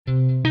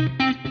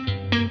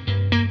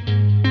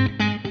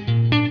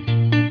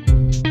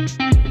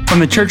From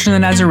the Church of the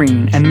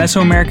Nazarene and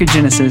Mesoamerica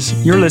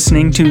Genesis, you're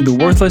listening to the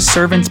Worthless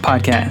Servants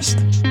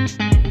Podcast.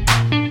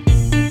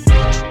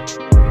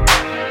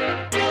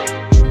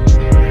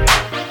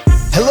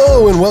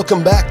 Hello and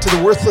welcome back to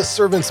the Worthless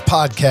Servants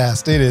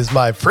Podcast. It is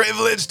my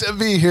privilege to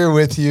be here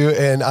with you,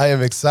 and I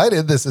am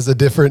excited. This is a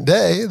different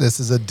day. This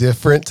is a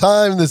different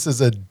time. This is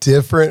a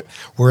different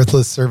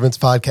Worthless Servants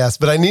Podcast.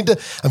 But I'm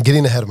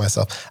getting ahead of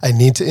myself. I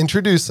need to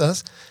introduce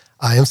us.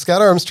 I am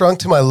Scott Armstrong.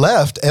 To my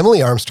left,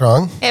 Emily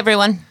Armstrong. Hey,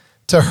 everyone.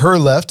 To her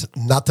left,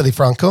 Natalie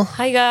Franco.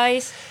 Hi,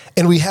 guys.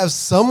 And we have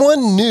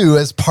someone new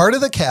as part of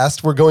the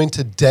cast. We're going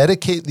to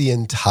dedicate the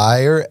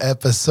entire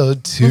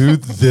episode to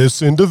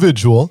this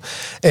individual.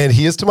 And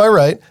he is to my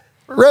right,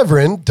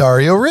 Reverend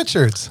Dario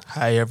Richards.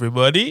 Hi,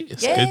 everybody.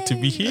 It's good to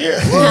be here.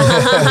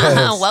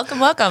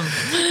 Welcome.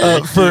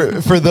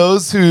 For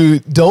those who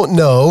don't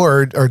know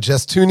or are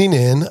just tuning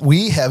in,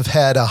 we have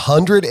had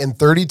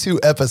 132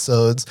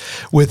 episodes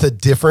with a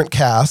different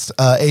cast.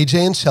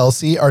 AJ and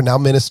Chelsea are now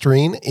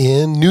ministering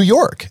in New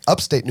York,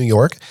 upstate New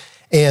York,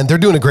 and they're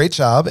doing a great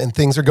job and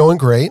things are going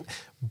great.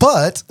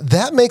 But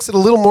that makes it a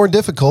little more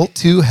difficult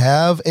to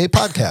have a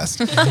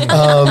podcast.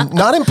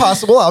 Not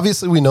impossible.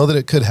 Obviously, we know that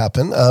it could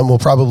happen. We'll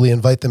probably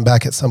invite them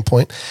back at some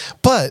point.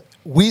 But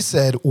we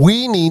said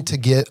we need to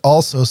get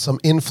also some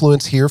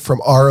influence here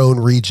from our own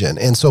region.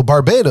 And so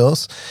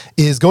Barbados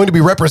is going to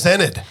be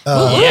represented.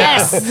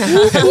 Yes.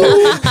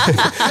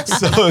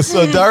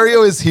 So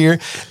Dario is here.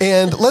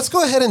 And let's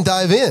go ahead and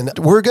dive in.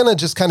 We're going to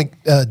just kind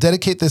of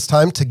dedicate this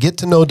time to get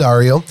to know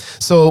Dario.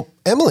 So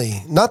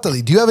Emily,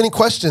 Natalie, do you have any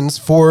questions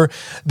for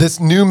this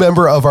new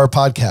member of our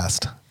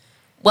podcast?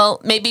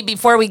 Well, maybe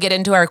before we get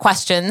into our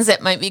questions,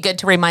 it might be good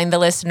to remind the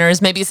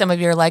listeners, maybe some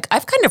of you are like,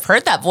 I've kind of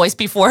heard that voice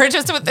before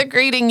just with the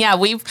greeting. Yeah,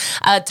 we've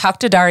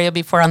talked to Dario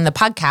before on the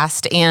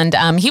podcast,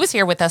 and he was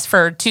here with us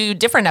for 2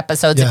 different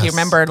episodes, Yes. if you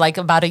remember, like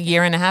about 1.5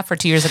 years or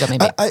 2 years ago,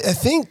 maybe. I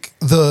think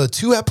the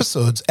 2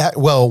 episodes,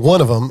 one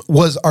of them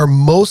was our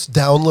most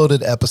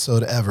downloaded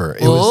episode ever.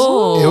 It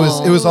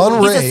was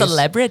on Race. He's a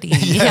celebrity.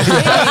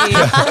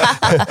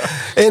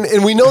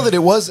 And we know that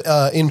it was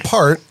in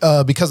part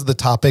because of the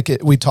topic.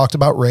 We talked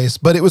about race,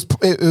 but it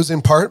was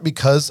in part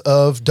because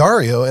of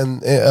Dario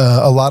and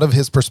a lot of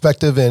his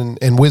perspective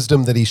and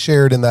wisdom that he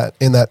shared in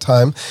that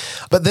time.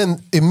 But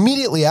then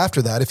immediately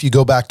after that, if you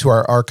go back to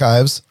our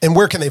archives, and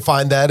where can they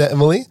find that,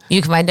 Emily?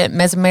 You can find it at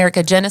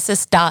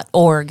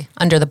mesoamericagenesis.org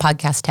under the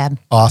podcast tab.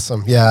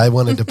 Awesome. Yeah, I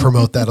wanted to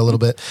promote that a little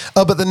bit.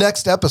 But the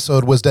next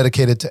episode was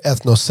dedicated to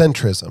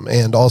ethnocentrism.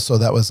 And also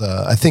that was,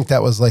 I think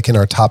that was like in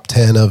our top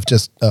 10 of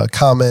just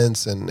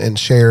comments and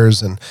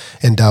shares and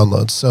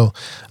downloads.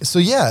 So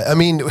yeah, I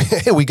mean,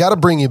 we got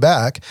to bring you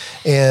back.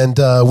 And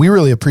we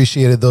really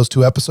appreciated those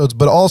 2 episodes.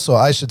 But also,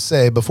 I should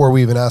say, before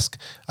we even ask,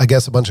 I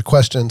guess, a bunch of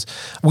questions,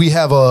 we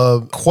have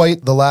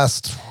quite the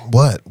last,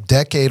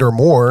 decade or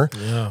more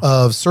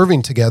of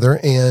serving together.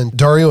 And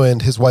Dario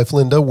and his wife,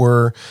 Linda,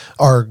 were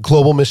our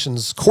global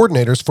missions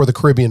coordinators for the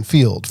Caribbean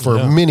field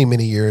for many,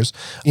 many years,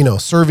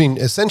 serving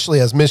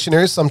essentially as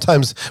missionaries,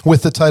 sometimes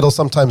with the title,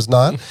 sometimes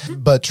not,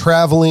 but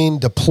traveling,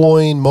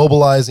 deploying,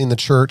 mobilizing the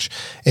church.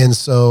 And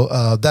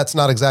so that's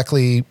not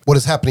exactly what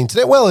is happening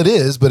today. Well, it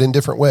is, but in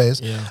different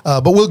ways. Yeah.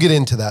 But we'll get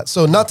into that.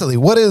 So Natalie,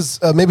 what is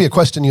maybe a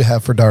question you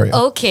have for Dario?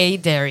 Okay,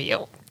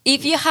 Dario.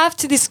 If you have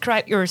to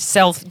describe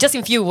yourself just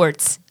in few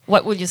words,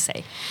 what would you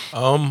say?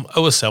 I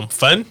would say I'm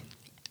fun.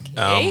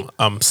 Okay.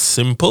 I'm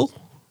simple.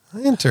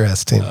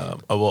 Interesting.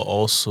 I will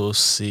also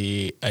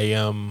say I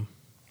am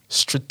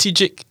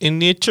strategic in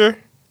nature.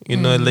 I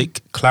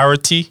like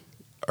clarity,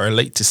 or I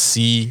like to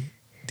see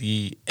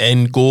the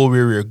end goal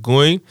where we're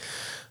going.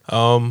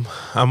 I'm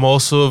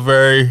also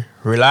very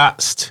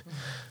relaxed.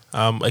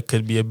 I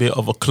could be a bit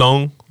of a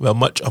clown,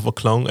 much of a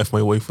clown if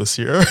my wife was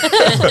here.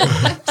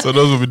 So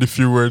those would be the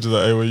few words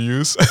that I would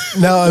use.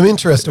 Now, I'm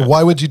interested.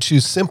 Why would you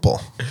choose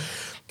simple?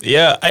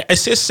 Yeah, I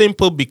say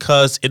simple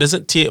because it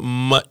doesn't take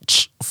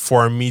much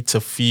for me to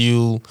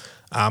feel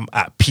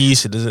at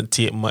peace. It doesn't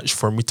take much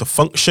for me to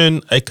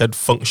function. I could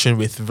function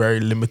with very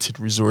limited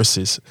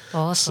resources.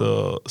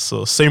 Awesome.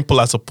 So simple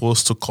as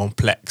opposed to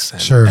complex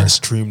and Sure.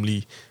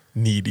 extremely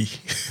needy.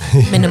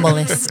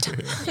 Minimalist.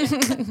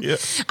 Yeah.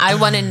 I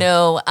want to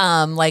know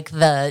like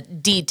the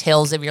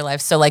details of your life.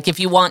 So like if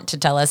you want to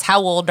tell us, how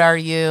old are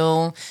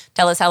you?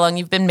 Tell us how long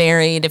you've been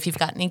married, if you've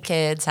got any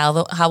kids,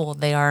 how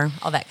old they are,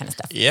 all that kind of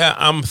stuff. Yeah,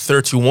 I'm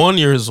 31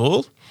 years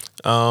old.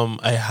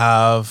 I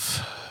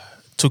have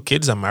 2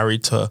 kids. I'm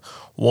married to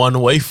one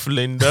wife,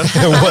 Linda.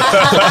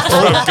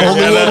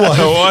 Only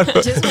one.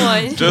 Just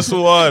one. Just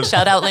one.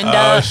 Shout out,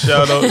 Linda.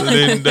 Shout out,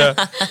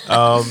 Linda.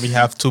 We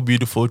have 2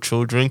 beautiful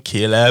children,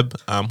 Caleb,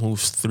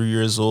 who's 3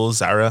 years old,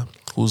 Zara,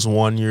 who's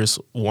 1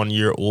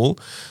 year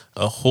old.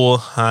 A whole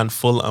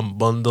handful and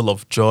bundle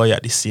of joy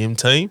at the same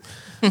time.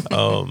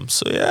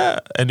 So yeah,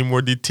 any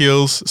more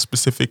details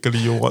specifically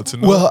you want to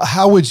know? Well,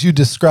 how would you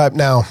describe,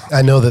 now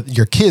I know that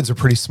your kids are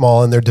pretty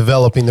small and they're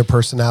developing their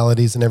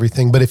personalities and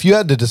everything, but if you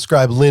had to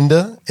describe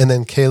Linda and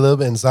then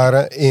Caleb and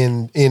Zara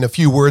in a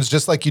few words,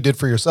 just like you did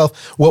for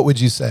yourself, what would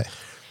you say?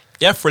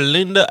 Yeah, for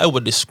Linda, I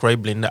would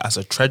describe Linda as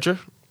a treasure.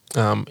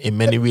 In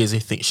many ways, I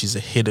think she's a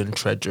hidden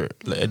treasure.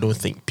 Like, I don't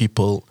think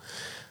people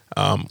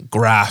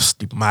grasp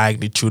the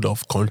magnitude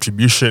of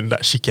contribution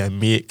that she can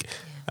make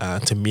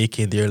to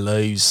making their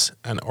lives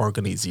and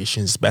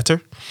organizations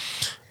better.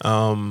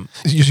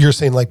 You're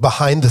saying like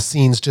behind the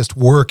scenes, just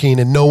working,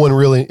 and no one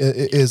really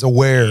is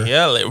aware.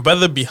 Yeah, like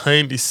whether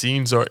behind the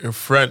scenes or in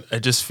front, I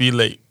just feel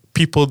like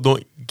people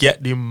don't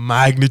get the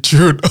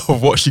magnitude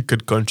of what she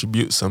could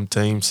contribute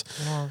sometimes,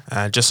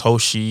 and just how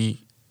she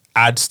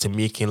adds to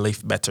making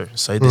life better.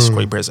 So I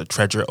describe her as a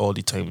treasure all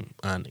the time,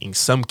 and in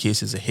some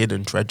cases a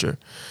hidden treasure.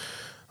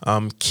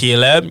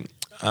 Caleb,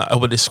 I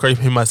would describe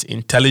him as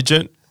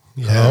intelligent.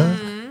 Yeah.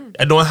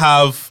 I don't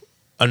have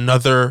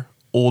another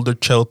older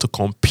child to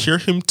compare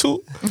him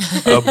to,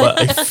 but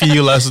I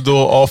feel as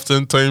though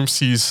oftentimes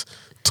he's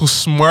too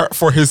smart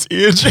for his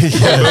age. You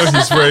know,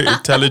 he's very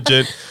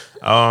intelligent.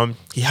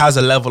 He has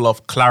a level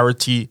of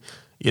clarity.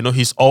 You know,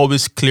 he's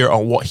always clear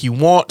on what he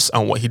wants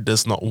and what he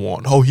does not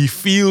want, how he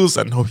feels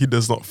and how he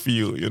does not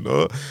feel, you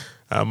know.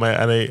 I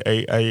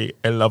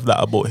love that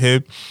about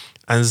him.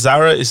 And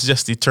Zara is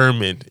just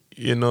determined.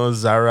 You know,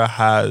 Zara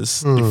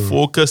has the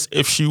focus.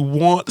 If she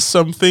wants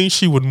something,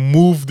 she would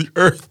move the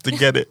earth to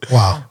get it.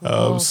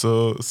 Wow.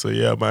 So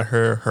yeah,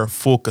 her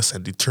focus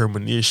and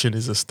determination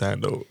is a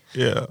standout.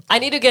 Yeah. I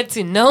need to get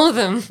to know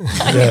them.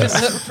 I need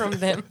to learn from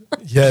them.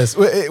 Yes.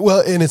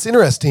 Well, and it's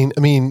interesting. I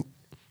mean,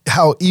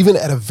 how even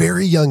at a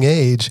very young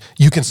age,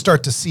 you can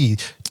start to see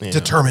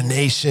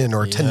determination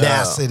or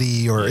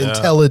tenacity or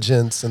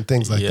intelligence and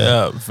things like that.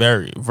 Yeah,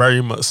 very,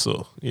 very much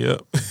so. Yeah.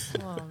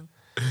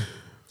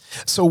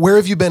 So where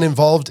have you been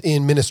involved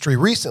in ministry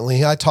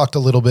recently? I talked a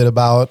little bit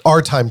about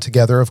our time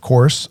together, of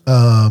course,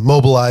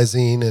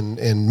 mobilizing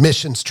and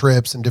missions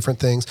trips and different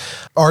things.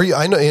 Are you?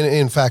 I know.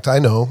 In fact, I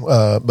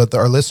know, but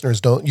our listeners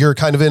don't. You're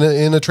kind of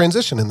in a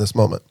transition in this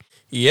moment.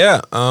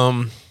 Yeah.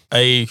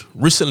 I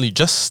recently,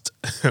 just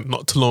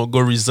not too long ago,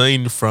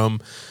 resigned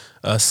from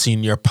a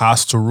senior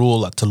pastor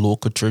role at a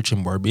local church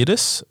in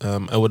Barbados.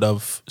 I would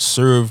have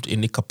served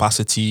in the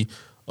capacity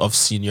of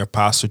senior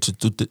pastor to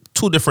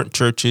two different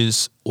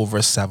churches over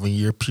a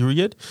 7-year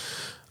period.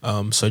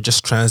 So I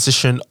just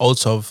transitioned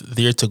out of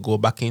there to go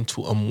back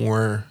into a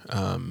more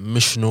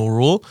missional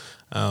role.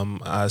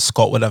 As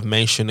Scott would have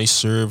mentioned, I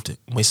served,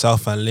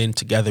 myself and Lynn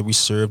together, we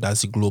served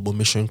as the global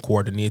mission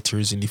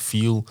coordinators in the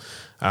field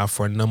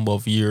for a number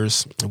of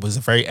years. It was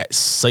a very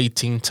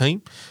exciting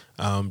time,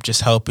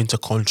 just helping to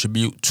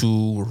contribute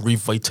to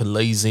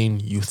revitalizing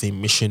youth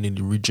in mission in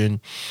the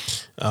region.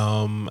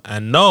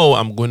 And now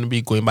I'm going to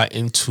be going back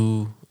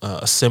into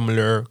a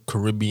similar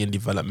Caribbean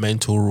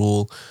developmental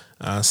role,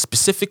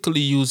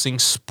 specifically using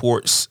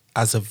sports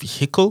as a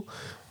vehicle,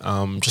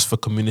 just for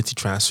community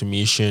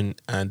transformation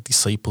and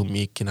disciple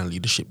making and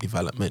leadership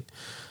development.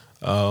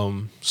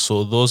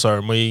 So those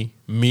are my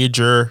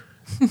major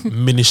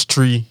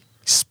ministry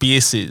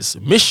spaces,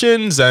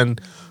 missions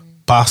and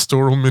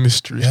pastoral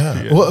ministry.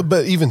 Yeah. Well,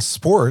 but even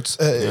sports.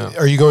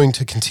 Are you going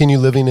to continue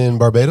living in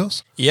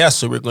Barbados? Yeah,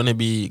 so we're going to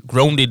be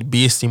grounded,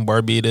 based in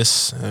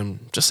Barbados,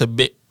 just a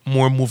bit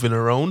more moving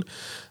around,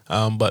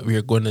 but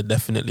we're going to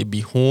definitely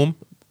be home.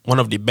 One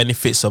of the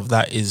benefits of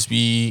that is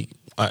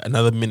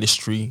another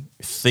ministry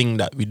thing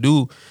that we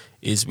do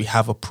is we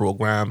have a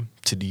program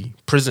to the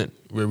prison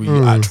where we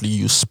actually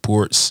use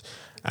sports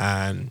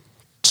and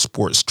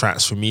sports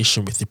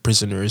transformation with the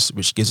prisoners,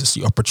 which gives us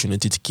the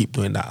opportunity to keep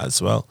doing that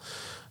as well.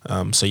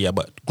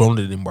 But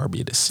grounded in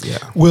Barbados, yeah.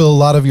 Will a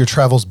lot of your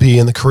travels be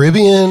in the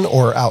Caribbean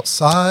or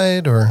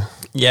outside, or?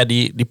 Yeah,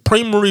 the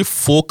primary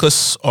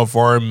focus of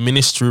our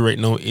ministry right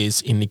now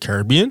is in the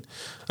Caribbean.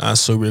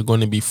 So we're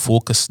going to be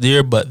focused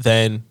there, but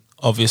then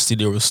obviously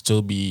there will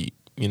still be,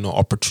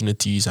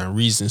 opportunities and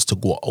reasons to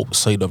go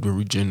outside of the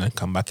region and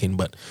come back in.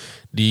 But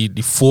the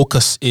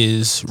focus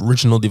is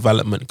regional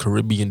development,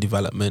 Caribbean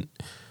development.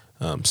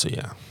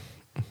 Yeah.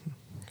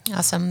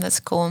 Awesome. That's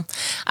cool.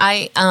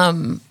 I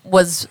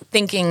was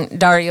thinking,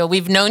 Dario,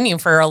 we've known you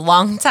for a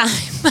long time,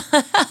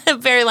 a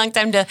very long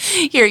time. To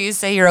hear you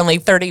say you're only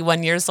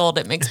 31 years old,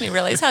 it makes me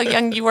realize how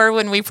young you were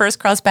when we first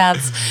crossed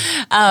paths.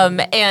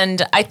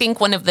 And I think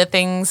one of the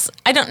things,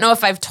 I don't know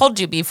if I've told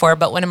you before,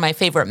 but one of my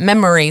favorite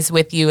memories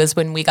with you is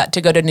when we got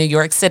to go to New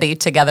York City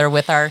together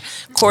with our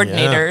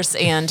coordinators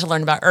and to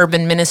learn about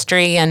urban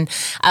ministry. And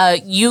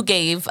you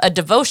gave a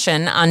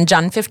devotion on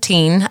John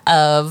 15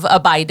 of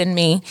Abide in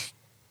Me.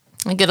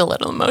 I get a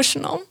little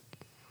emotional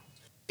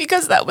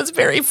because that was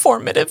very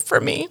formative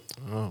for me.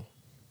 Oh.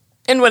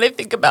 And when I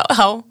think about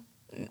how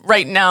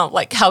right now,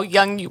 like how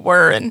young you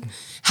were and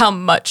how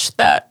much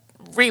that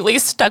really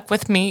stuck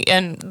with me,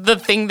 and the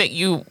thing that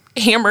you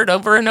hammered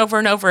over and over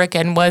and over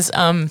again was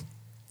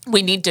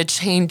we need to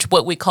change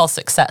what we call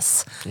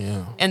success.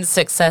 Yeah. And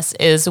success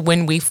is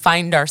when we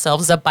find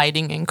ourselves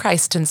abiding in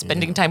Christ and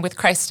spending time with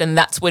Christ, and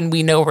that's when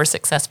we know we're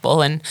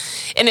successful. And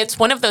it's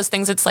one of those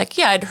things, it's like,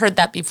 yeah, I'd heard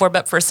that before,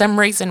 but for some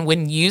reason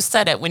when you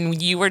said it, when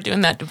you were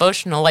doing that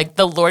devotional, like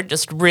the Lord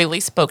just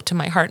really spoke to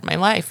my heart and my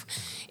life.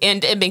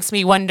 And it makes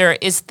me wonder,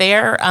 is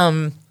there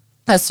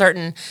a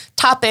certain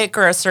topic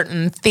or a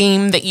certain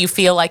theme that you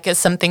feel like is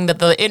something that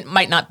it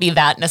might not be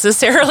that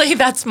necessarily.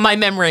 That's my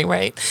memory,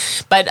 right?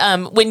 But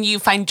when you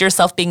find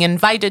yourself being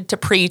invited to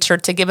preach or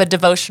to give a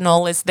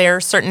devotional, is there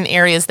certain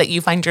areas that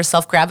you find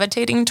yourself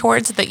gravitating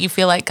towards that you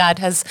feel like God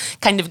has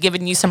kind of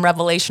given you some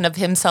revelation of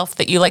himself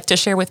that you like to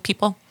share with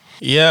people?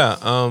 Yeah,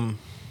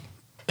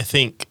 I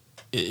think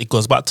it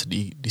goes back to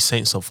the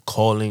sense of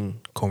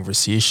calling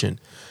conversation.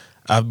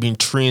 I've been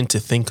trained to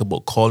think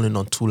about calling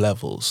on two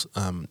levels,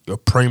 your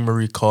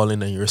primary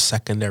calling and your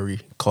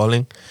secondary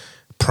calling.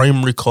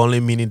 Primary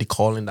calling meaning the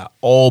calling that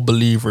all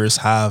believers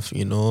have,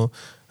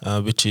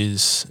 which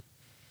is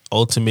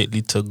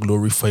ultimately to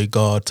glorify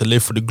God, to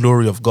live for the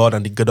glory of God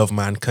and the good of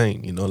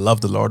mankind.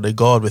 Love the Lord thy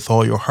God with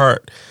all your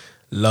heart.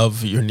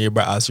 Love your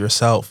neighbor as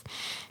yourself.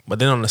 But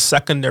then on a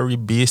secondary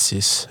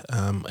basis,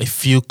 I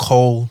feel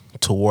called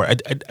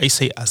toward, I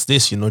say as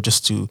this,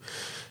 just to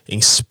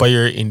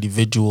inspire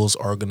individuals,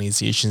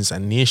 organizations,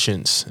 and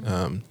nations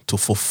to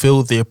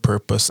fulfill their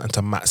purpose and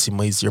to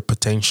maximize their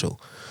potential.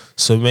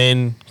 So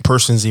when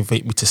persons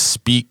invite me to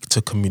speak,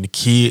 to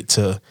communicate,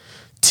 to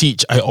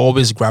teach, I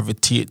always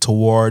gravitate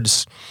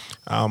towards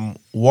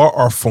what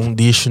are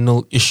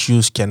foundational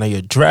issues can I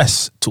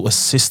address to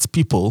assist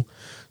people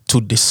to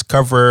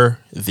discover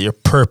their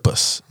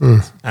purpose.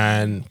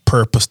 And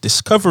purpose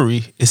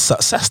discovery is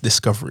success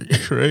discovery,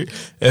 right?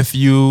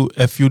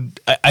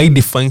 I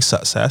define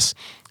success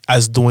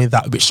as doing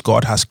that which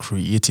God has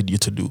created you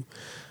to do.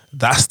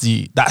 That's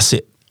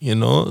it,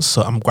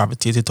 So I'm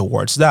gravitated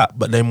towards that.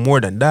 But then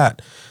more than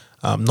that,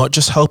 not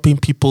just helping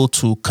people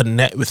to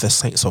connect with a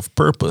sense of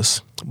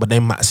purpose, but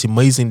then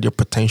maximizing their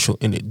potential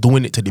in it,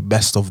 doing it to the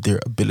best of their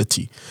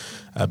ability.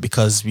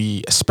 Because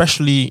we,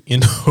 especially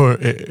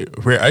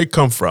where I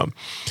come from,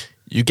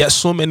 you get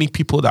so many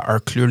people that are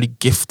clearly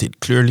gifted,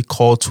 clearly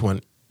called to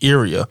an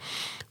area,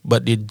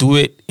 but they do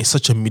it in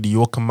such a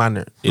mediocre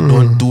manner. They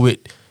don't do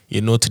it,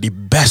 to the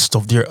best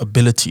of their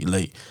ability.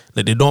 Like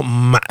they don't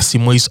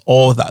maximize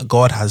all that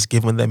God has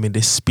given them in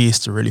this space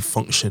to really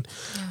function.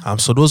 Yeah.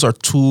 So those are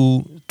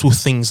two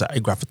things that I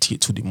gravitate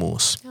to the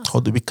most. Awesome. How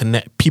do we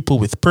connect people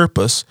with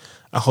purpose,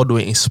 and how do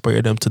we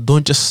inspire them to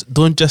don't just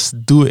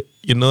do it,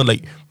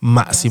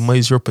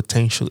 maximize your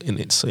potential in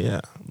it. So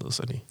yeah, those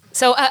are the.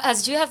 So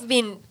as you have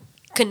been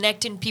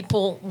connecting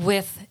people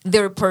with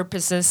their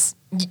purposes,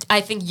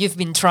 I think you've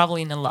been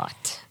traveling a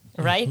lot.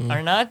 Right?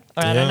 Or not?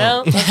 Or I don't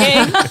know.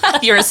 Okay.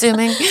 You're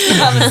assuming?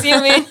 I'm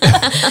assuming.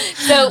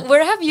 So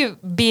where have you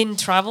been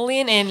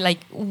traveling, and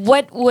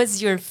what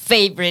was your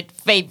favorite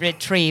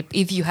trip,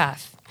 if you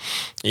have?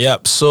 Yeah.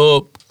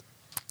 So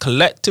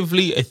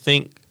collectively, I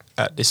think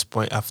at this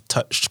point I've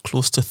touched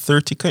close to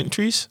 30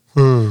 countries.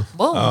 Whoa.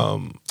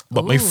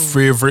 But my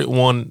favorite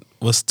one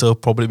was still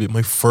probably be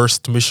my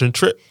first mission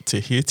trip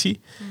to Haiti.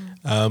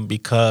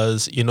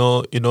 Because,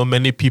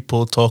 many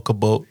people talk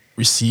about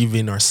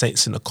receiving or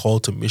sensing a call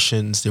to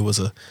missions. There was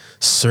a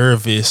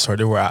service, or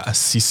they were at a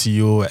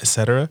CCO,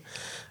 etc.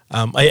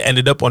 I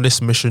ended up on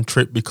this mission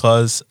trip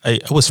because I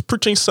was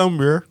preaching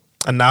somewhere,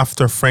 and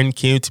after a friend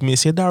came to me and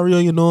said,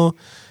 Dario,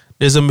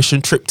 there's a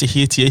mission trip to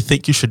Haiti. I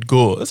think you should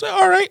go. I was like,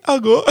 all right, I'll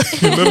go.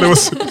 There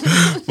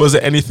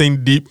wasn't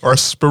anything deep or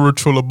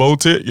spiritual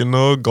about it.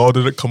 God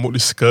didn't come out the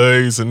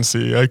skies and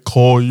say, I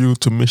call you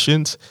to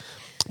missions.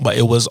 But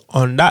it was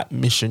on that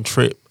mission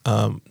trip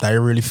that I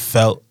really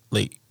felt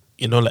like,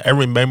 I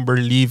remember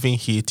leaving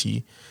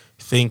Haiti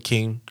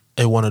thinking,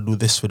 I want to do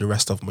this for the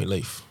rest of my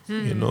life.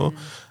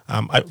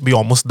 We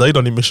almost died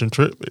on the mission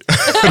trip.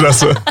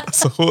 That's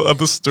a whole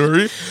other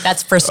story.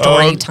 That's for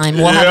story time.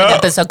 We'll have an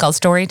episode called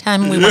Story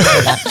Time. We want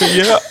to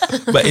hear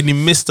that. But in the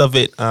midst of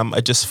it, I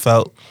just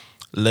felt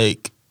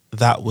like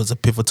that was a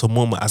pivotal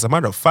moment. As a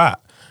matter of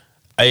fact,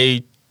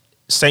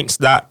 since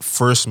that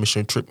first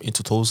mission trip in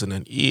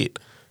 2008,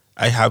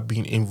 I have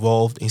been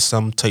involved in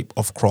some type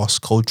of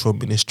cross-cultural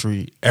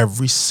ministry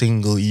every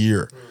single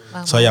year.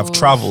 Wow. So I have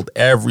traveled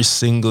every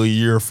single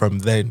year from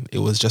then. It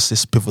was just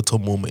this pivotal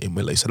moment in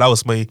my life. So that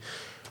was my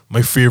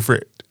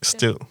favorite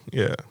still.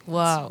 Yeah.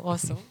 Wow.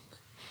 Awesome.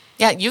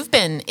 Yeah, you've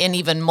been in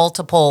even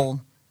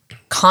multiple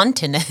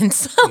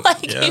continents.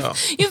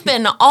 You've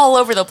been all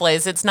over the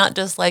place. It's not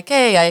just like,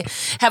 hey, I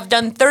have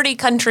done 30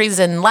 countries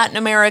in Latin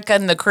America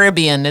and the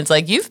Caribbean. It's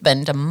like you've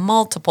been to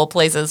multiple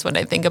places when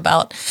I think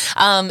about.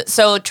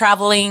 So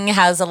traveling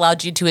has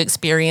allowed you to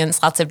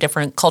experience lots of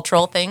different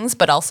cultural things,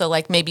 but also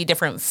maybe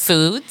different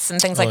foods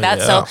and things like that.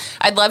 Yeah. So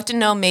I'd love to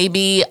know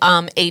maybe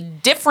a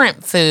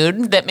different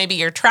food that maybe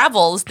your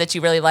travels that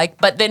you really like,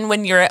 but then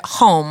when you're at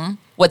home,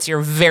 what's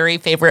your very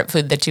favorite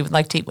food that you would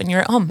like to eat when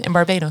you're at home in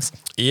Barbados?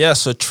 Yeah,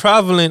 so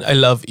traveling, I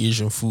love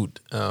Asian food.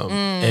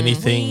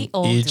 Anything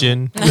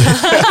Asian.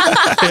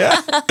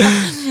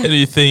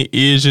 Anything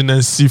Asian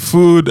and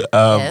seafood,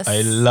 yes.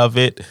 I love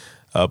it.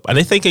 And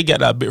I think I get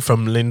that bit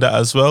from Linda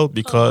as well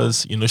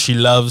because, she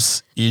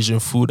loves Asian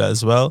food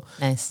as well.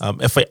 Nice.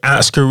 If I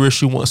ask her where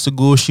she wants to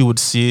go, she would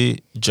say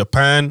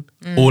Japan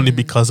only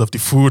because of the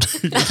food.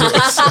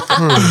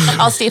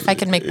 I'll see if I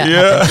can make that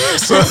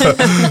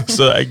happen.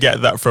 So I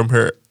get that from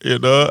her,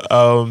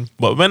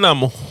 But when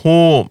I'm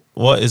home,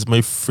 what is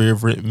my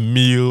favorite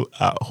meal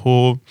at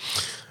home?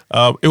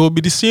 It will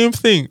be the same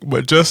thing,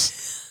 but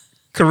just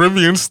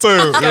Caribbean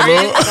style,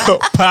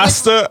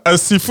 pasta and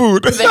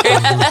seafood.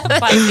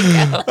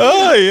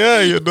 Oh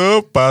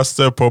yeah,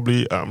 pasta,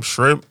 probably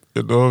shrimp,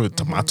 with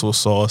tomato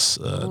sauce.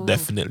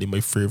 Definitely my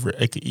favorite.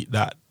 I could eat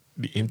that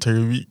the entire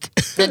week.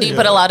 So do you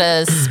put a lot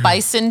of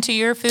spice into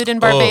your food in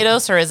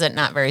Barbados, or is it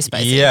not very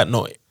spicy? Yeah,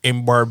 no.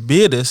 In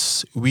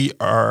Barbados, we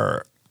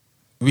are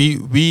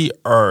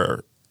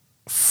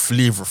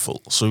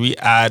flavorful, so we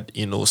add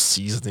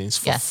seasonings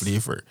for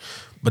flavor.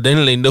 But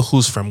then Linda,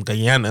 who's from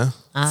Guyana,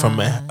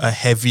 from a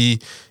heavy,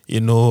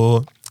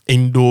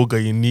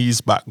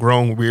 Indo-Guyanese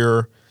background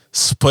where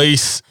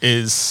spice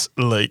is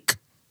like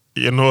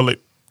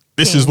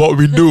this is what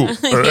we do.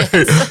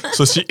 Right?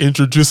 So she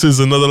introduces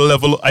another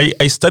level.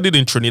 I studied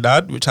in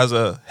Trinidad, which has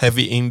a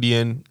heavy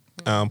Indian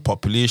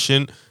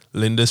population.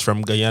 Linda's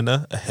from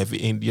Guyana, a heavy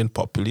Indian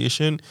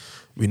population.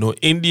 We know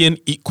Indian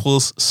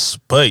equals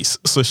spice.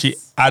 So she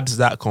adds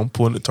that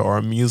component to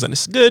our meals and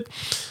it's good.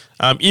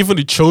 Even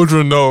the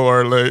children now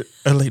are like,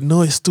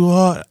 no, it's too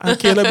hot. And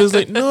Caleb is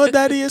like, no,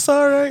 Daddy, it's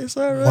all right. It's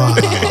all right. Wow.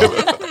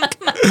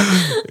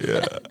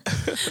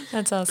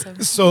 That's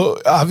awesome.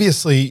 So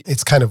obviously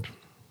it's kind of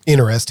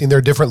interesting. There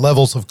are different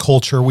levels of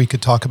culture we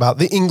could talk about.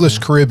 The English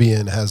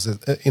Caribbean has a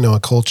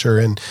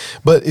culture,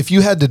 but if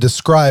you had to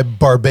describe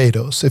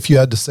Barbados, if you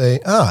had to say,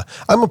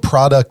 I'm a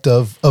product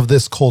of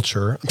this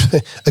culture.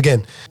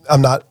 Again,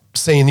 I'm not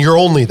saying you're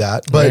only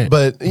that, but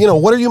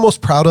what are you most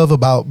proud of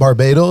about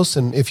Barbados?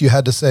 And if you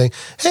had to say,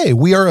 hey,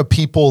 we are a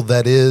people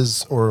that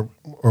is, or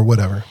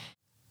whatever.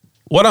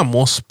 What I'm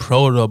most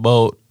proud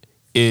about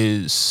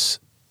is,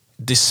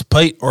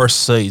 despite our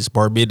size,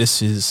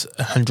 Barbados is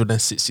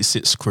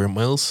 166 square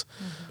miles,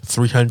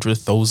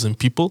 300,000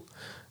 people.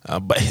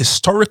 But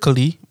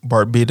historically,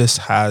 Barbados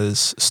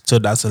has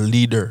stood as a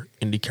leader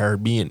in the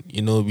Caribbean.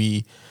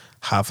 We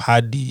have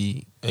had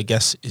I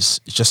guess it's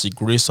just the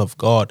grace of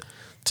God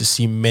to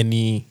see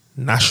many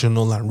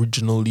national and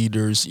regional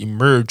leaders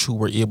emerge who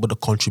were able to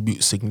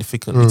contribute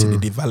significantly to the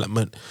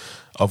development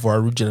of our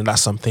region. And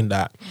that's something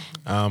that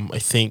I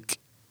think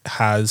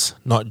has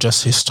not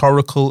just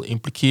historical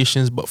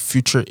implications, but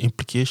future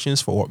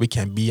implications for what we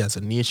can be as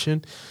a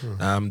nation.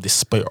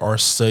 Despite our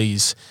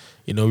size,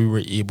 we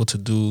were able to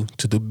do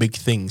big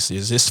things.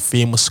 There's this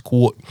famous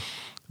quote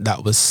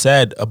that was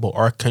said about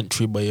our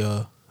country by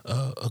a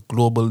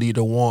global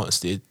leader once.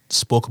 They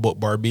spoke about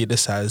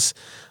Barbados as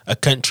a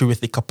country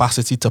with the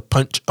capacity to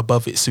punch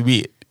above its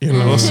weight.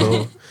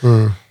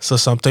 So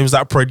sometimes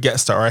that pride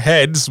gets to our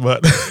heads,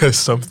 but it's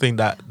something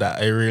that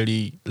I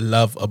really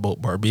love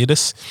about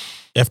Barbados.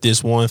 If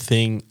there's one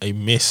thing I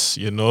miss,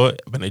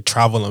 when I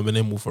travel and when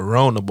I move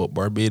around about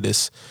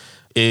Barbados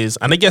is,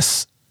 and I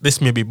guess this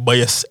may be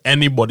biased,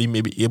 anybody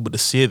may be able to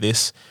say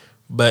this,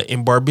 but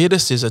in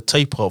Barbados there's a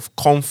type of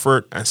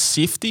comfort and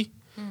safety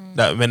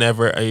that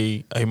whenever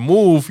I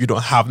move, you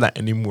don't have that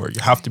anymore.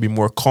 You have to be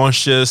more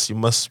conscious. You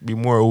must be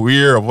more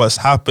aware of what's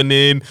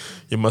happening.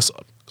 You must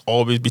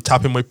always be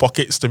tapping my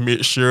pockets to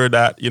make sure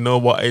that,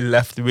 what I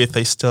left with,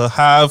 I still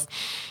have.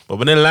 But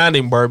when I land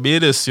in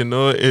Barbados,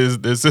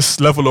 there's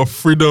this level of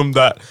freedom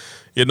that,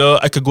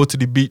 I could go to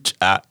the beach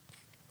at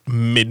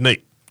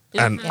midnight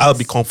and I'll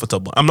be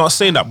comfortable. I'm not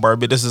saying that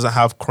Barbados doesn't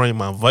have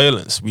crime and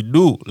violence. We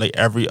do, like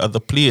every other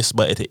place,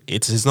 but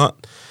it is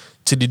not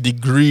to the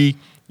degree,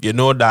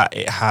 that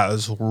it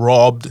has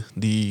robbed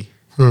the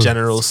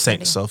general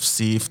sense of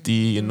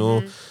safety,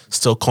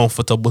 still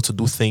comfortable to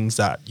do things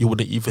that you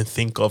wouldn't even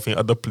think of in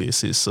other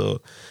places. So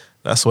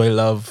that's what I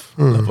love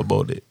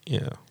about it.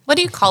 Yeah. What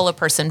do you call a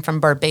person from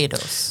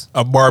Barbados?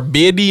 A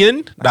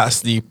Barbadian,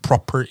 that's the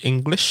proper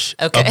English.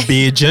 Okay. A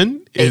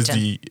Bajan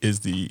is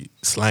the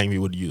slang we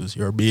would use.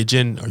 You're a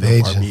Bajan or you're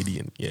a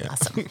Barbadian. Yeah.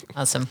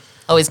 Awesome.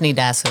 Always need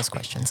to ask those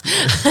questions.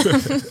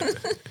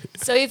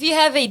 So if you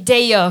have a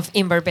day off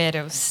in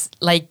Barbados,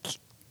 like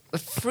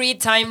free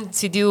time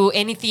to do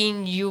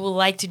anything you would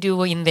like to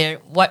do in there,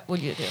 what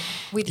would you do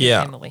with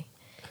your family?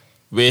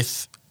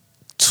 With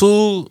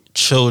 2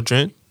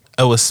 children,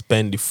 I will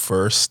spend the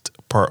first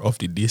part of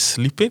the day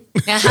sleeping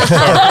or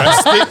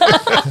resting,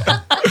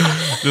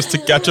 just to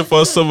catch up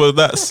on some of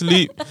that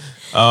sleep.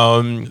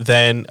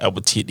 Then I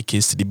would take the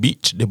kids to the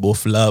beach. They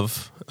both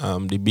love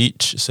the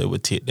beach, so I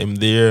would take them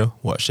there,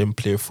 watch them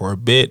play for a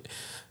bit,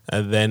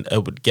 and then I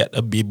would get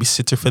a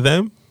babysitter for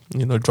them,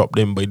 drop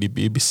them by the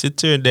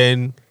babysitter, and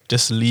then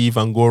just leave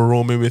and go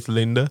roaming with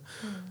Linda.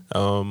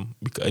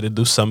 We could either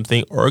do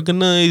something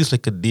organized,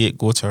 like a date,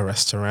 go to a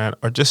restaurant,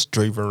 or just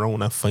drive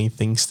around and find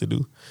things to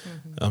do.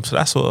 So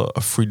that's what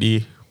a free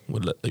day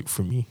would look like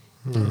for me.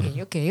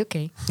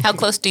 Okay. How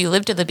close do you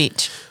live to the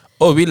beach?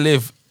 Oh, we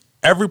live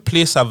every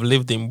place I've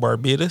lived in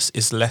Barbados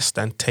is less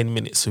than 10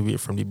 minutes away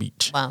from the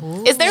beach.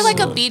 Wow. Is there like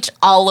a beach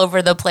all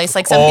over the place?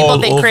 Like some All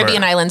people think over.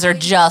 Caribbean islands are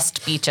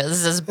just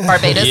beaches. Is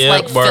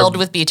Barbados filled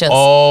with beaches?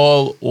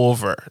 All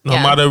over. No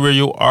Yeah. matter where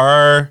you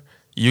are,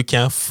 you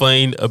can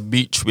find a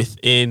beach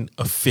within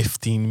a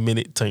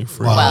 15-minute time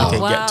frame. Wow. You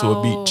can get to a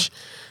Wow. beach.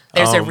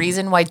 There's a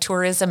reason why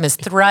tourism is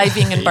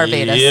thriving in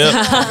Barbados.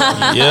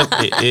 Yep,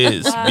 it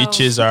is.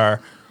 Beaches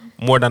are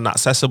more than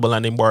accessible,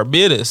 and in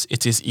Barbados,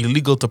 it is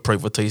illegal to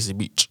privatize the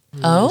beach.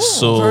 Oh,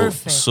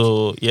 Perfect.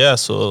 So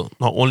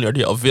not only are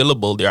they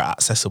available, they are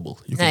accessible.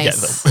 You can get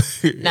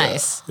nice. them.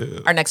 Nice.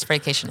 Our next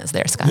vacation is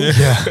there, Scott.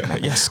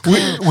 Yes.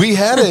 We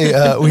had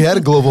a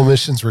global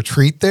missions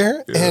retreat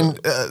there, and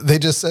they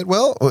just said,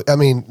 "Well, I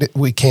mean,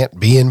 we can't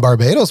be in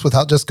Barbados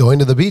without just going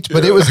to the beach."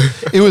 But it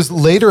was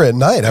later at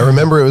night. I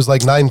remember it was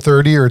like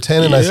 9:30 or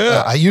 10, and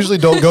I usually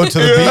don't go to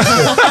the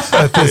beach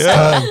at this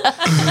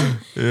time.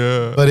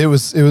 Yeah. But it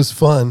was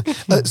fun.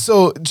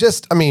 So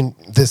just, I mean,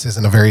 this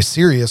isn't a very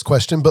serious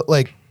question, but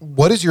like,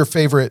 what is your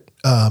favorite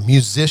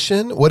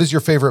musician? What is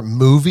your favorite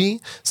movie?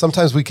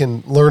 Sometimes we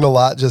can learn a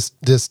lot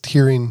just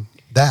hearing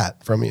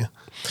that from you.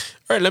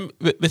 All right,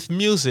 with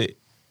music,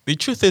 the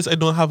truth is I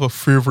don't have a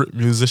favorite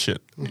musician.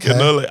 Okay. You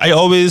know, like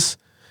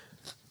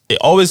it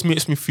always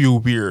makes me feel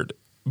weird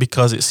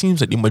because it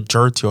seems like the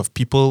majority of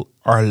people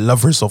are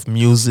lovers of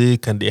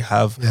music and they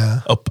have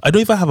I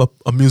don't even have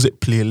a music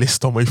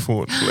playlist on my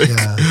phone. Like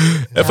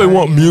if I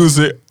want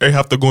music, I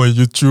have to go on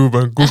YouTube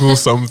and Google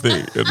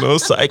something, you know.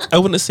 So I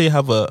wouldn't say I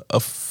have a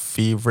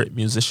favorite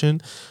musician.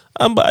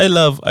 But I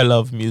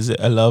love music.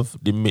 I love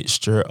the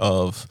mixture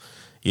of,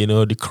 you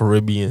know, the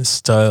Caribbean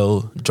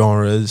style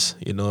genres,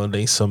 you know.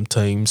 Then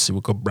sometimes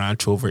we could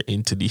branch over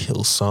into the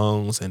hill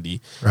songs and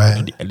the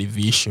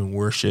elevation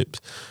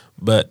worships.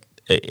 But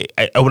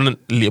I wouldn't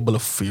label a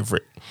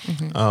favorite.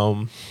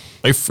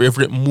 My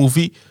favorite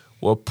movie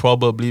will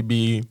probably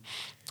be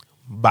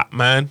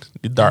Batman: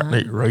 The Dark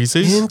Knight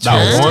Rises.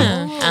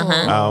 That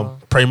one,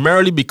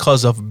 primarily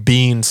because of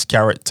Bane's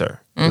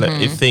character. Like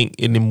I think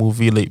in the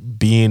movie, like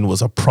Bane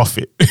was a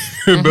prophet.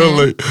 You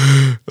know,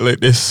 like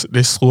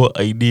this whole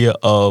idea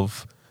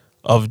of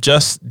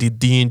just the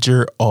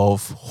danger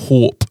of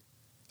hope,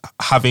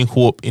 having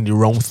hope in the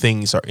wrong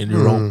things or in the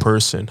wrong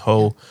person.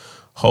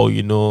 How,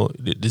 you know,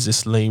 there's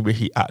this line where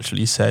he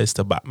actually says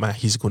to Batman,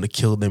 he's going to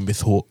kill them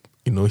with hope.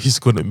 You know, he's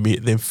going to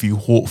make them feel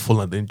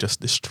hopeful and then just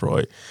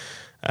destroy.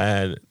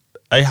 And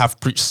I have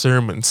preached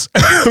sermons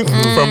from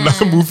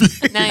that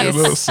movie. Nice.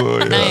 You know, so,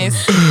 yeah.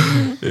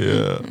 Nice.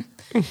 Yeah.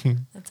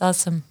 That's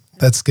awesome.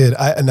 That's good.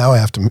 Now I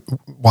have to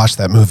watch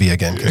that movie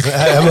again because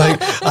I'm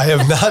like, I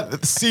have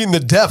not seen the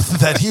depth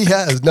that he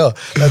has. No,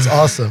 that's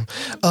awesome.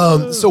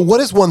 So what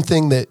is one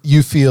thing that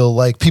you feel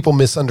like people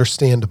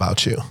misunderstand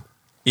about you?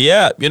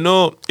 Yeah, you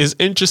know, it's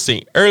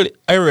interesting. Early,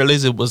 I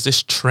realized it was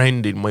this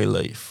trend in my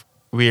life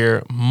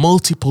where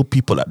multiple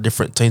people at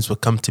different times would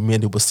come to me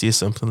and they would say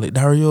something like,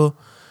 Dario,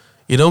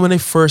 you know, when I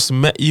first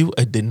met you,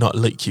 I did not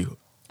like you.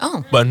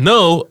 Oh. But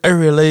now I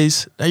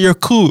realize that you're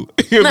cool,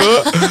 you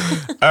know?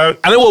 And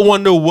I will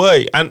wonder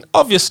why. And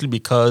obviously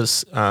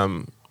because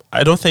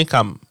I don't think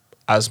I'm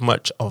as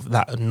much of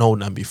that now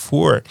than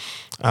before.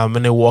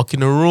 When I walk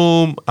in a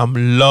room, I'm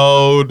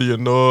loud, you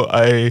know,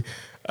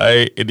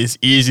 it is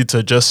easy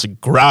to just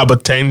grab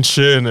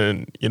attention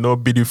and, you know,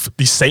 be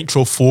the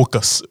central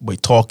focus by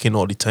talking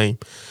all the time.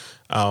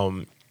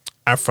 And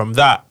from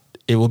that,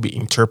 it will be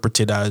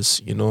interpreted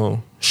as, you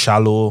know,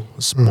 shallow,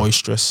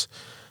 boisterous.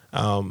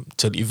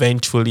 Till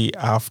eventually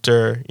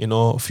after, you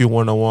know, a few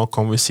one-on-one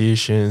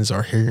conversations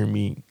or hearing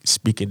me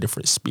speak in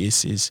different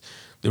spaces,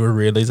 they will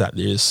realize that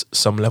there's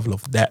some level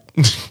of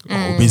depth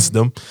or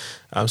wisdom.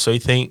 So I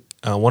think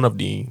one of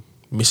the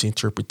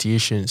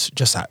misinterpretations,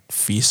 just at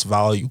face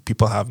value,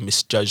 people have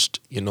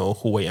misjudged, you know,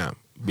 who I am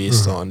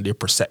based on their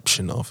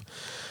perception of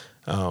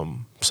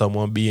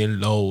someone being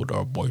loud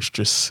or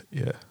boisterous.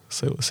 Yeah,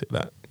 so I would say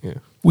that. Yeah,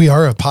 we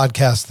are a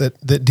podcast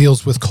that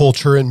deals with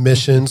culture and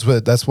missions,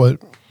 but that's why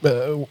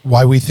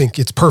we think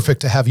it's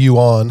perfect to have you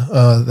on.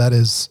 That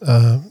is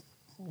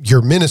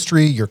your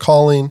ministry, your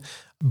calling.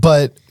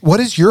 But what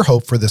is your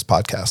hope for this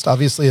podcast?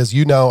 Obviously, as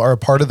you now are a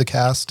part of the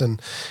cast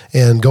and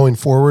going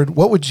forward,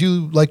 what would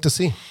you like to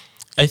see?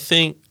 I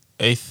think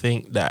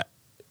that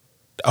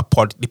the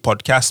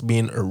podcast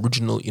being an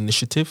original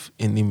initiative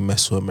in the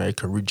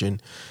Mesoamerica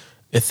region,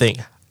 I think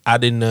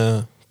adding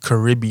a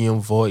Caribbean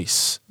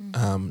voice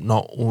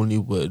not only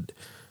would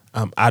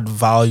add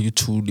value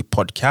to the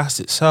podcast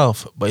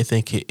itself, but I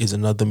think it is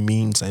another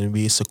means and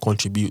ways to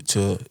contribute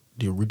to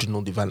the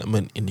regional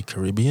development in the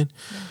Caribbean.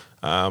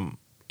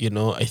 You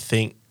know, I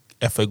think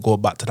if I go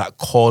back to that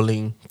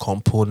calling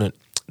component,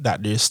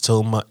 that there's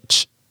still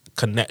much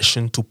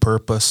connection to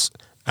purpose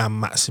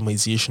and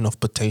maximization of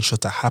potential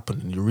to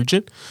happen in the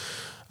region.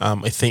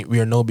 I think we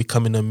are now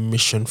becoming a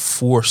mission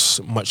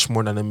force much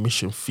more than a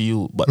mission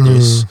field, but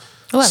there's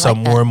some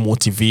more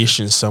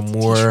motivation, some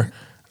more,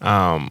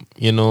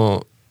 you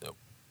know,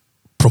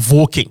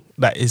 provoking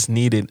that is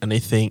needed. And I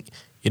think,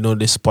 you know,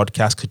 this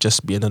podcast could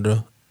just be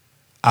another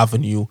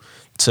avenue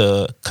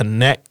to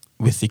connect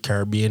with the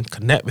Caribbean,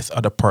 connect with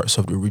other parts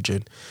of the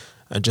region,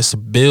 and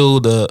just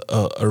build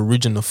a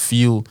region of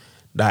feel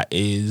that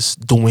is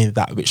doing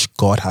that which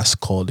God has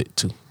called it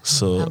to.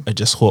 So I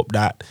just hope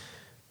that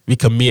we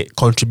can make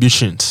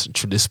contributions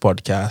through this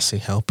podcast in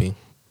helping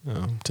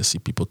to see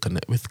people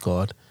connect with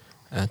God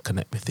and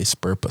connect with His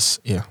purpose.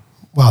 Yeah.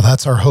 Wow,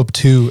 that's our hope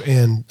too.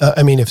 And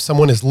I mean, if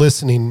someone is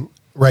listening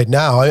right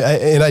now,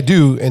 I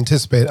do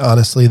anticipate,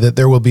 honestly, that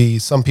there will be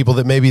some people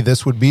that maybe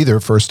this would be their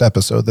first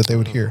episode that they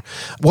would hear.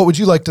 What would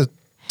you like to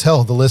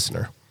tell the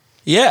listener?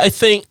 Yeah, I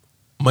think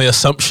my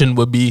assumption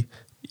would be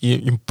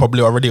you're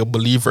probably already a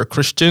believer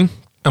Christian.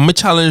 And my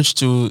challenge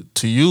to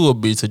you would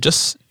be to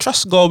just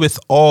trust God with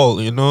all,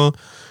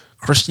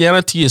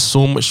 Christianity is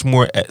so much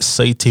more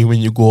exciting when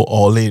you go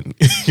all in,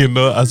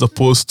 as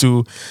opposed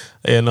to,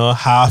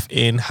 half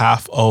in,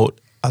 half out,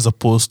 as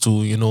opposed to,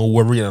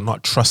 worrying and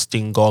not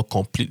trusting God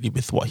completely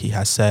with what He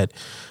has said.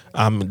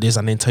 There's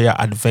an entire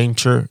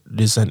adventure.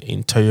 There's an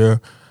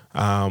entire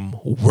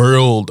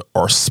world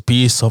or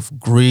space of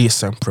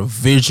grace and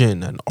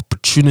provision and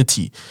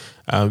opportunity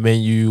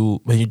when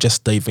you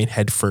just dive in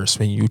head first,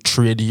 when you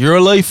trade your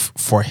life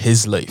for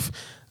His life.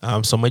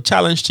 So my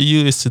challenge to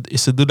you is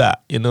to do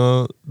that,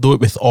 do it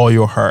with all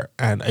your heart.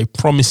 And I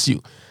promise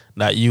you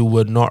that you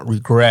would not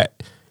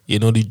regret,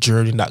 the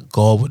journey that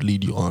God would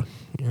lead you on.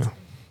 Yeah.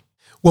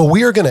 Well,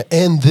 we are going to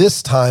end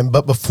this time,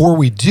 but before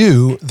we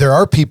do, there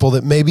are people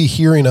that may be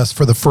hearing us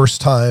for the first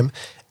time,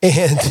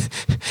 and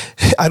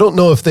I don't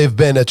know if they've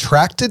been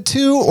attracted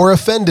to or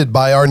offended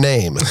by our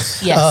name.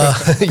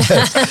 Yes.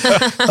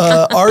 Yes.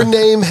 Our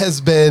name has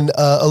been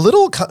a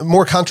little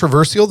more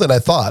controversial than I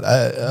thought.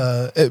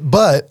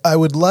 But I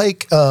would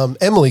like,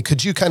 Emily,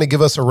 could you kind of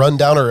give us a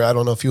rundown, or I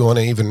don't know if you want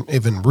to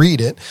even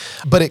read it,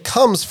 but it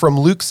comes from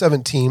Luke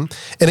 17.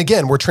 And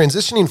again, we're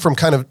transitioning from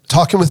kind of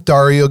talking with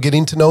Dario,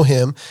 getting to know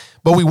him,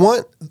 but we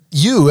want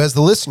you as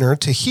the listener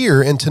to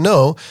hear and to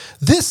know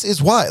this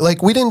is why.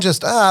 Like, we didn't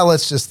just,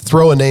 let's just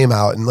throw a name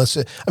out and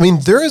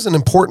there is an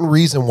important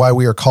reason why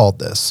we are called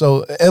this.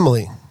 So,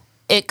 Emily.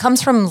 It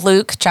comes from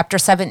Luke chapter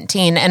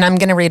 17, and I'm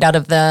going to read out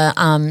of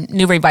the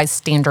New Revised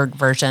Standard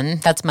Version.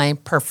 That's my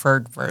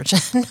preferred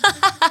version.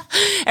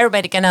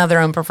 Everybody can have their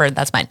own preferred.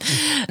 That's mine.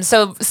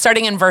 So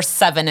starting in verse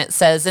 7, it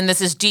says, and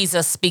this is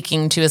Jesus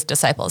speaking to his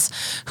disciples,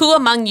 who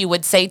among you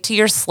would say to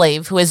your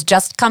slave who has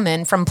just come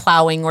in from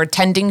plowing or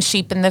tending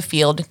sheep in the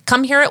field,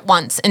 come here at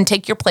once and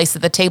take your place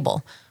at the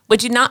table?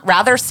 Would you not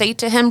rather say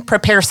to him,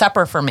 prepare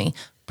supper for me,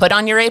 put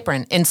on your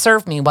apron and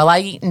serve me while I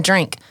eat and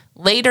drink?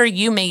 Later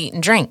you may eat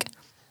and drink.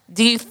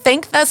 Do you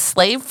thank the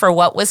slave for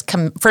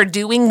for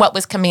doing what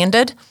was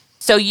commanded?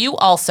 So you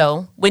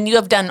also, when you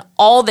have done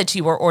all that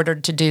you were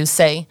ordered to do,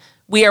 say,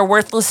 we are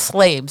worthless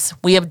slaves.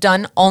 We have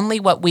done only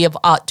what we have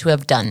ought to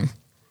have done.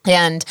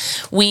 And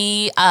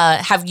we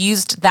have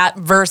used that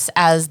verse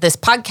as this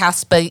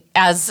podcast, but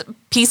as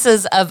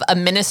pieces of a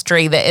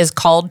ministry that is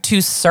called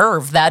to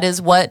serve. That is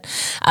what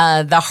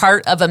the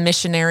heart of a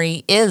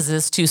missionary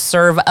is to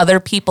serve other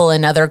people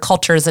in other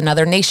cultures and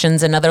other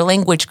nations and other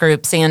language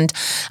groups. And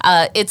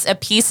it's a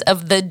piece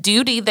of the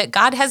duty that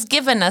God has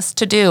given us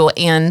to do.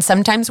 And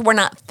sometimes we're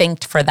not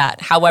thanked for that.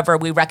 However,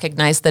 we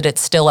recognize that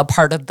it's still a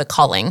part of the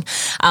calling.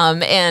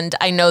 And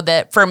I know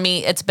that for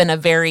me, it's been a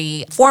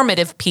very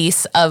formative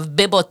piece of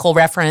biblical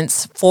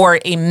reference for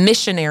a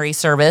missionary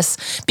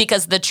service,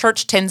 because the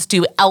church tends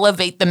to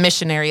elevate the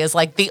missionary as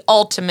like the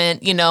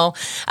ultimate,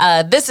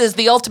 this is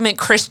the ultimate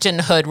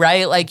Christianhood,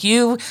 right? Like,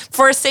 you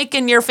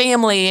forsaken your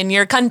family and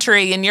your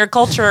country and your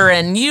culture,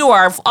 and you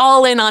are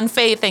all in on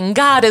faith, and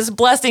God is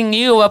blessing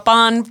you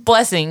upon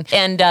blessing.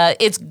 And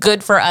it's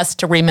good for us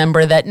to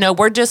remember that, no,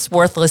 we're just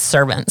worthless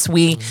servants.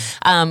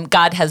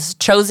 God has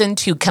chosen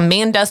to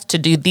command us to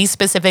do these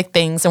specific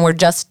things, and we're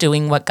just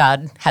doing what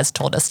God has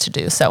told us to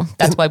do. So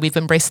that's why we've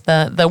embraced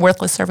the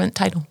worthless servant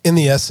title. In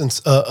the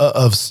essence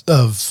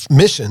of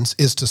missions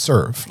is to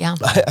serve. Yeah.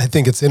 I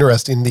think it's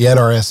interesting. The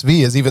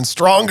NRSV is even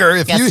stronger.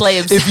 If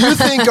you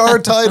think our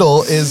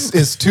title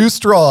is too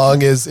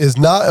strong, is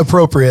not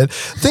appropriate,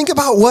 think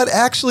about what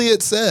actually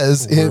it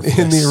says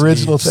in the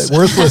original text.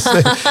 Worthless.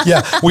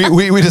 Yeah,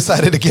 we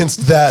decided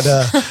against that.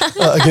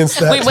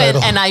 We title. went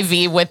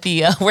NIV with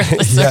the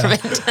worthless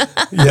servant.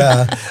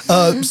 Yeah.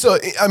 So,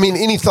 I mean,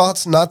 any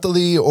thoughts,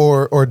 Nathalie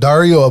or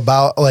Dario,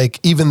 about like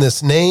even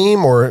this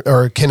name,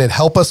 or can it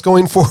help us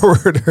going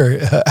forward, or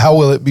how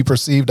will it be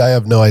perceived? I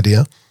have no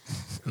idea.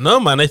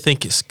 No, man, I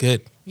think it's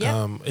good.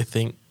 Yeah. I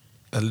think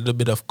a little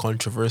bit of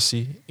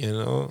controversy,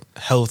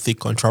 healthy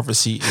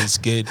controversy is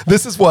good.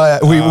 This is why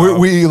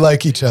we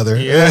like each other.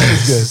 Yeah,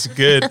 it's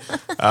good.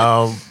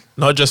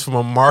 Not just from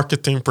a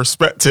marketing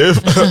perspective,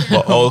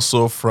 but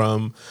also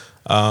from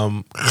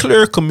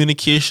clear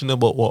communication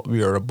about what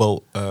we are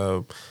about.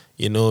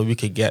 We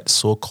could get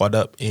so caught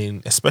up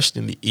in,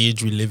 especially in the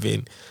age we live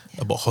in,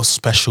 about how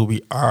special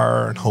we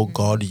are and how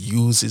God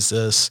uses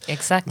us.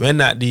 Exactly. When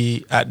at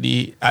the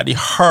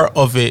heart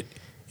of it,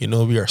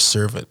 we are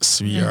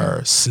servants. We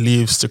are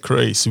slaves to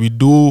Christ. We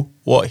do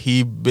what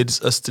He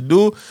bids us to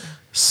do.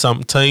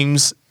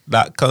 Sometimes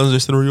that comes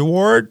with a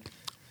reward.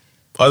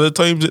 other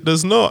times it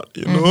does not,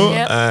 you know,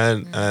 Yep.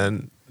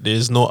 and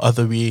there's no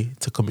other way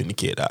to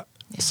communicate that.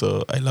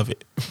 So I love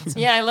it.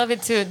 Yeah, I love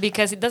it too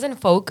because it doesn't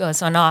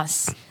focus on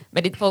us,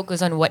 but it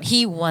focuses on what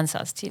he wants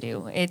us to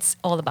do. It's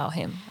all about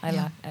him. I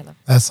love.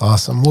 That's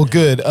awesome. Well,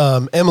 good.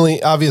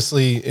 Emily,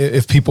 obviously,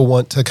 if people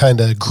want to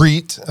kind of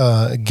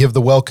give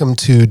the welcome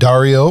to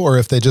Dario, or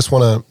if they just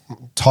want to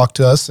talk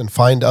to us and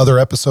find other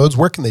episodes,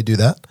 where can they do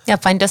that? Yeah,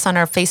 find us on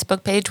our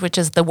Facebook page, which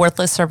is the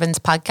Worthless Servants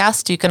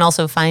Podcast. You can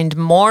also find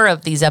more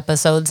of these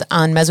episodes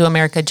on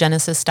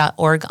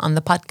Mesoamericagenesis.org on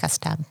the podcast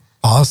tab.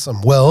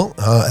 Awesome. Well,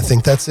 I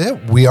think that's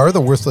it. We are the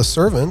Worthless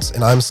Servants,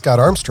 and I'm Scott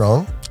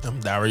Armstrong. I'm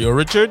Dario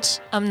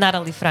Richards. I'm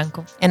Natalie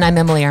Franco. And I'm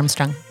Emily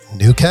Armstrong.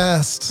 New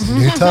cast,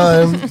 new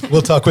time.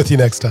 We'll talk with you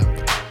next time.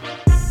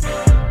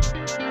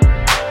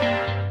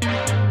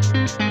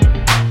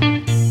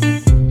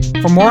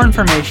 For more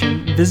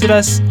information, visit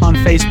us on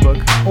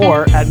Facebook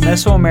or at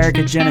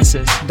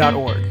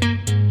Mesoamericagenesis.org.